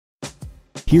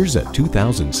Here's a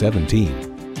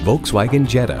 2017 Volkswagen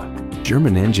Jetta.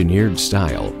 German-engineered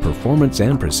style, performance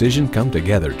and precision come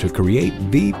together to create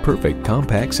the perfect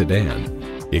compact sedan.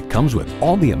 It comes with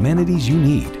all the amenities you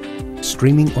need: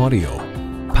 streaming audio,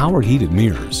 power heated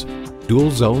mirrors,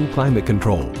 dual-zone climate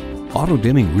control,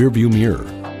 auto-dimming rear-view mirror,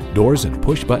 doors and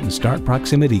push-button start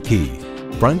proximity key,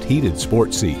 front heated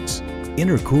sport seats,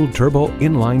 intercooled turbo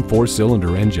inline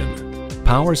 4-cylinder engine,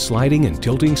 power sliding and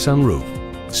tilting sunroof,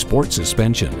 sport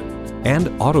suspension, and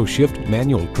auto-shift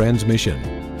manual transmission.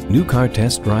 New Car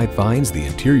Test Drive finds the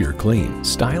interior clean,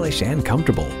 stylish, and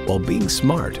comfortable while being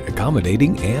smart,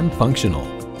 accommodating, and functional.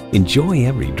 Enjoy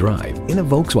every drive in a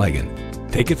Volkswagen.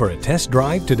 Take it for a test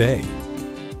drive today.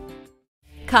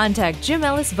 Contact Jim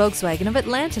Ellis Volkswagen of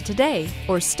Atlanta today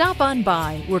or stop on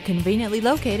by. We're conveniently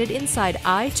located inside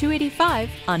I-285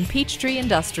 on Peachtree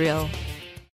Industrial.